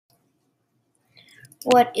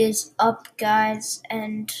What is up, guys,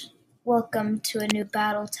 and welcome to a new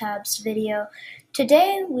BattleTabs video.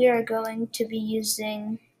 Today we are going to be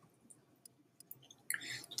using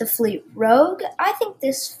the fleet Rogue. I think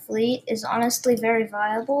this fleet is honestly very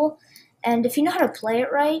viable, and if you know how to play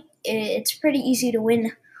it right, it's pretty easy to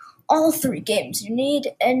win all 3 games you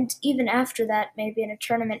need, and even after that, maybe in a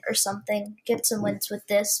tournament or something, get some wins with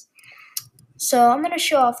this. So I'm going to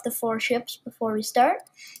show off the 4 ships before we start.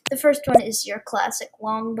 The first one is your classic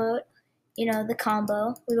longboat, you know, the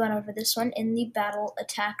combo. We went over this one in the Battle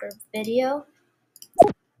Attacker video.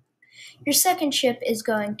 Your second ship is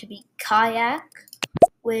going to be Kayak,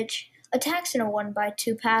 which attacks in a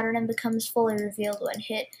 1x2 pattern and becomes fully revealed when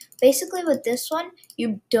hit. Basically with this one,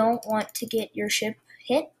 you don't want to get your ship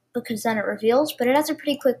hit because then it reveals, but it has a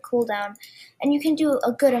pretty quick cooldown, and you can do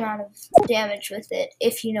a good amount of damage with it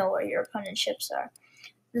if you know where your opponent's ships are.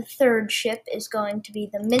 The third ship is going to be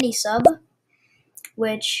the mini sub,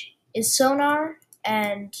 which is sonar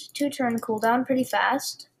and 2-turn cooldown pretty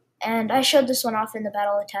fast, and I showed this one off in the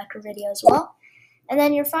Battle Attacker video as well. And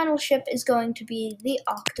then your final ship is going to be the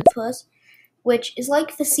octopus, which is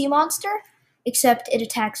like the sea monster, except it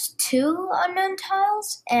attacks 2 unknown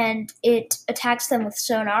tiles, and it attacks them with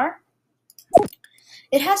sonar.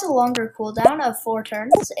 It has a longer cooldown of 4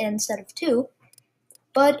 turns instead of 2,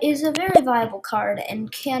 but is a very viable card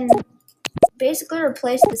and can basically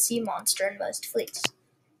replace the sea monster in most fleets.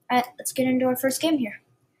 Alright, let's get into our first game here.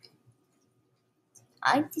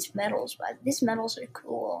 I like these medals, but these medals are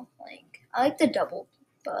cool. I like the double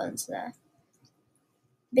buttons there.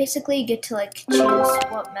 Basically, you get to choose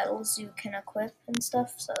what medals you can equip and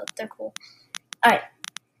stuff, so they're cool. Alright.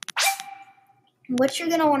 What you're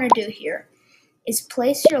going to want to do here is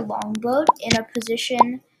place your longboat in a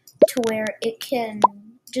position to where it can,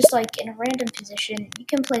 just like in a random position, you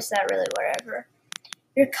can place that really wherever.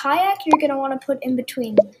 Your kayak you're going to want to put in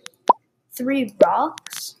between 3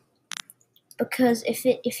 rocks, because if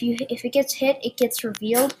it gets hit, it gets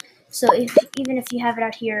revealed. So even if you have it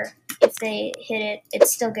out here, if they hit it,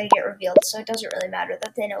 it's still going to get revealed. So it doesn't really matter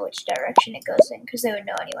that they know which direction it goes in, because they would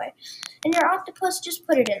know anyway. And your octopus, just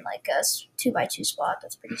put it in like a 2x2 spot.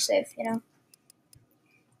 That's pretty safe, you know.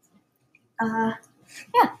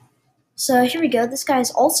 Yeah. So here we go. This guy's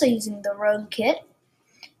also using the Rogue kit,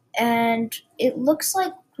 and it looks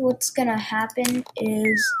like what's gonna happen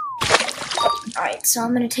is, alright, so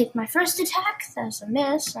I'm gonna take my first attack. That's a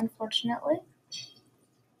miss, unfortunately.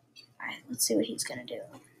 Alright, let's see what he's gonna do.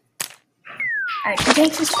 Alright, he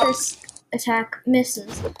takes his first attack,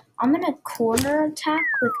 misses. I'm gonna corner attack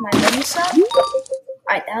with my mini sub.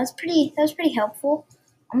 Alright, that was pretty helpful.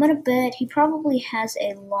 I'm gonna bet he probably has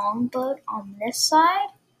a longboat on this side.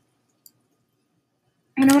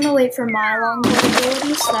 And I'm gonna wait for my longboat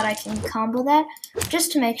ability so that I can combo that.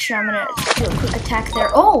 Just to make sure, I'm gonna do a quick attack there.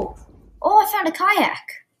 Oh, I found a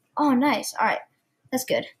kayak. Oh, nice. Alright, that's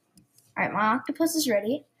good. Alright, my octopus is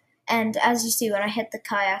ready. And as you see, when I hit the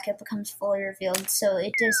kayak, it becomes fully revealed, so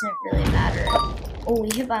it doesn't really matter. Oh, we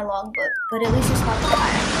hit my longboat, but at least it's not the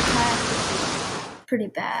kayak. The kayak would be pretty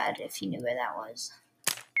bad if you knew where that was.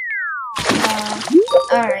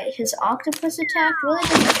 Alright, his octopus attack really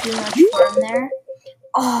doesn't do much for him there.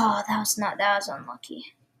 Oh, that was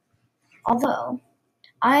unlucky. Although,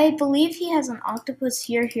 I believe he has an octopus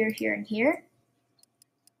here, here, here, and here.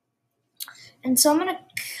 And so I'm gonna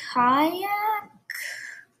kayak.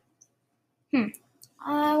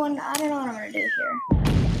 I don't know what I'm gonna do here.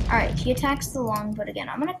 Alright, he attacks the longboat again.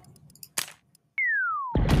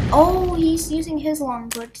 Oh, he's using his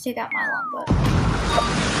longboat to take out my longboat.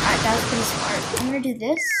 Alright, that was pretty smart. I'm gonna do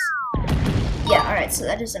this. Yeah, alright, so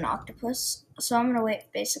that is an octopus. So I'm gonna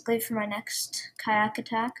wait basically for my next kayak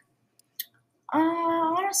attack.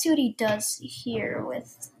 I wanna see what he does here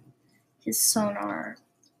with his sonar.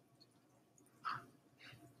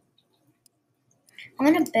 I'm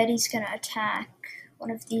gonna bet he's gonna attack one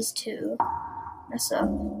of these 2. Mess up.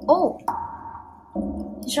 Oh!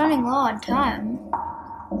 He's running low on time.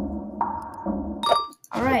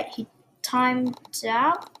 Alright, he timed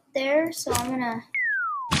out there, so I'm gonna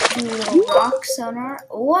do a little rock sonar.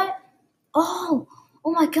 What? Oh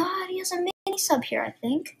my god, he has a mini sub here, I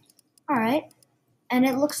think. Alright. And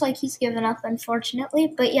it looks like he's given up, unfortunately.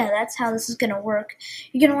 But yeah, that's how this is going to work.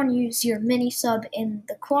 You're going to want to use your mini sub in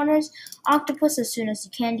the corners, octopus as soon as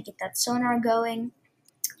you can to get that sonar going,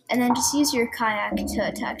 and then just use your kayak to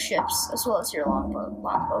attack ships, as well as your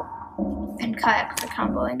longboat, and kayak for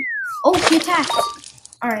comboing. Oh, he attacked!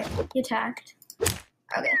 Alright, he attacked.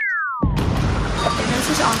 Okay. There goes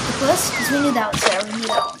his octopus, because we knew that was there. We knew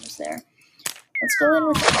that one was there. Let's go in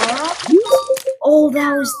with our octopus. Oh,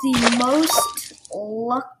 that was the most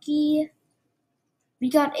lucky We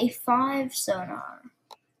got a 5 sonar.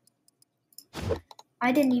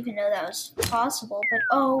 I didn't even know that was possible, but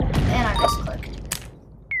oh, and I misclicked.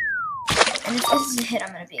 And if this is a hit,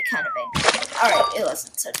 I'm gonna be kind of angry. Alright, it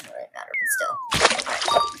wasn't such a really matter, but still.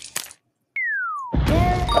 Alright.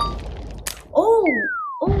 There. Oh!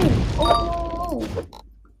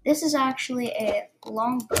 This is actually a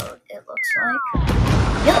longbow, it looks like.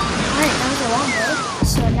 Yep, alright, that was a longbow.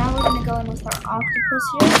 So now we're gonna go in with our octopus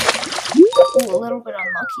here. Ooh, a little bit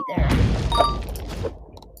unlucky there.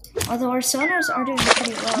 Although our sonars are doing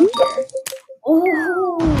pretty well here.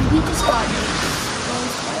 Oh, he just got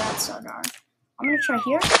exposed by that sonar. I'm gonna try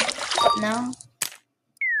here. No.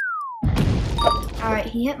 Alright,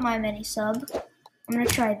 he hit my mini sub. I'm gonna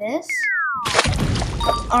try this.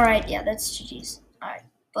 Alright, yeah, that's GG's. Alright,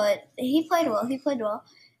 but he played well,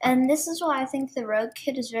 And this is why I think the rogue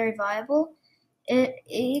kit is very viable.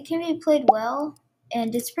 It can be played well,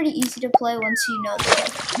 and it's pretty easy to play once you know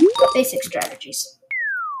the basic strategies.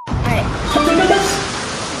 Alright,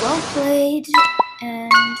 well played,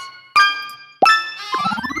 and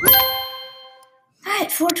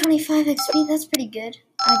alright, 425 XP, that's pretty good.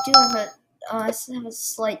 I do have a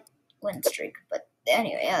slight win streak, but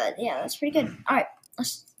anyway, yeah, that's pretty good. Alright,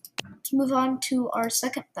 let's move on to our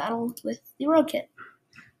second battle with the rogue kit.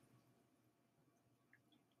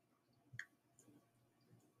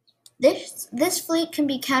 This fleet can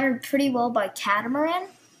be countered pretty well by Catamaran,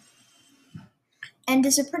 and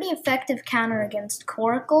is a pretty effective counter against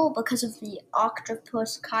Coracle because of the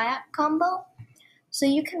Octopus Kayak combo. So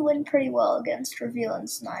you can win pretty well against Reveal and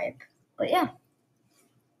Snipe. But yeah.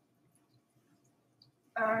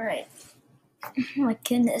 Alright. My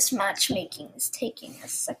goodness, matchmaking is taking a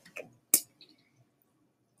second.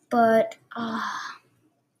 But,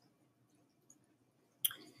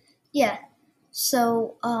 yeah.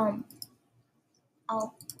 So,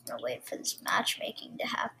 I'll wait for this matchmaking to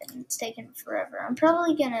happen. It's taking forever. I'm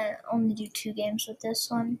probably gonna only do 2 games with this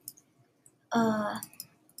one.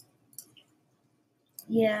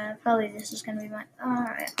 Yeah, probably this is gonna be my.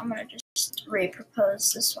 Alright, I'm gonna just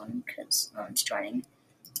re-propose this one because no one's joining.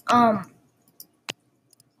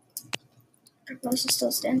 Proposal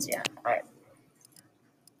still stands, yeah. Alright.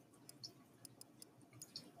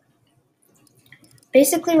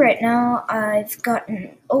 Basically, right now, I've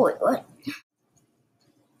gotten. Oh, wait, what?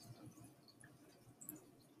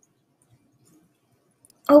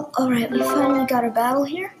 Oh, alright, we finally got a battle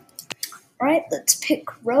here. Alright, let's pick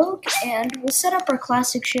Rogue, and we'll set up our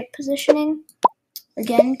classic ship positioning.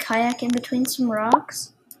 Again, kayak in between some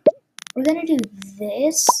rocks. We're gonna do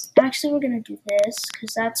this. Actually, we're gonna do this,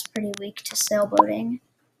 because that's pretty weak to sailboating.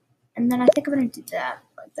 And then I think I'm gonna do that,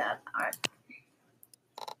 like that. Alright.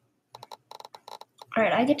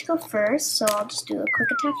 Alright, I get to go first, so I'll just do a quick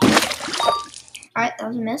attack here. Alright, that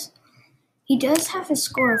was a miss. He does have a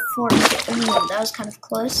score of 4. Ooh, that was kind of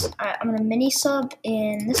close. Alright, I'm gonna mini sub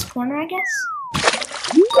in this corner, I guess.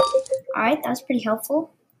 Alright, that was pretty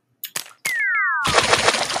helpful.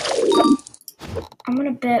 I'm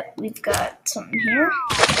gonna bet we've got something here.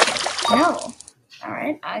 No.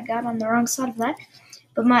 Alright, I got on the wrong side of that.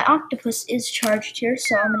 But my octopus is charged here,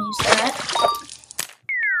 so I'm gonna use that.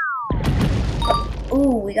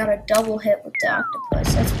 Ooh, we got a double hit with the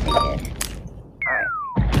octopus. That's pretty good. Alright.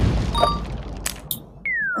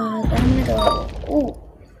 Then I'm gonna go. Ooh.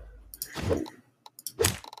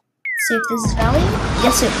 See if this is value.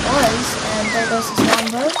 Yes, it was. And there goes his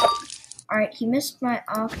longbow. Alright, he missed my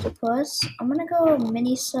octopus. I'm gonna go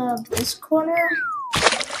mini sub this corner.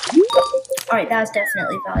 Alright, that was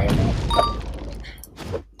definitely valuable.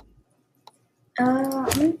 I'm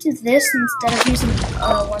gonna do this instead of using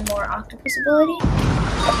one more octopus ability,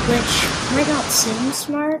 which might not seem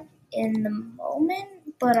smart in the moment,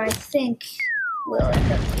 but I think will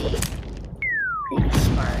end up being pretty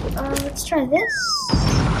smart. Let's try this.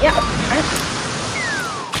 Yeah, alright.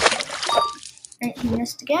 Alright, he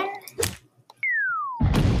missed again.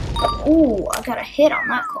 Ooh, I got a hit on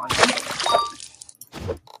that corner.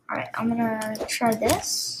 Alright, I'm gonna try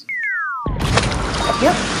this.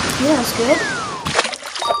 Yep, yeah, that's good.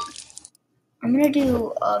 I'm gonna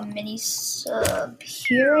do a mini sub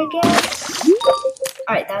here, I guess.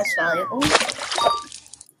 Alright, that's valuable.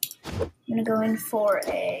 I'm gonna go in for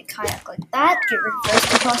a kayak like that, get rid of those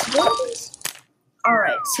 2 possibilities.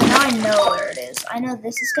 Alright, so now I know where it is. I know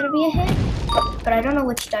this is gonna be a hit, but I don't know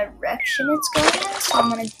which direction it's going in, so I'm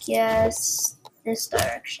gonna guess this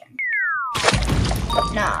direction.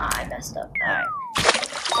 Nah, I messed up. Alright.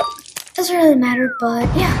 Doesn't really matter, but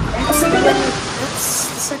yeah, that's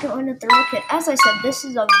the second win at the rogue kit. As I said, this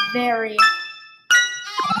is a very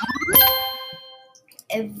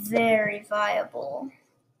viable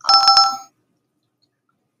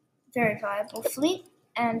very viable fleet,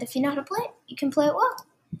 and if you know how to play it, you can play it well.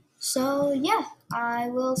 So yeah, I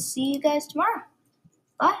will see you guys tomorrow.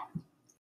 Bye.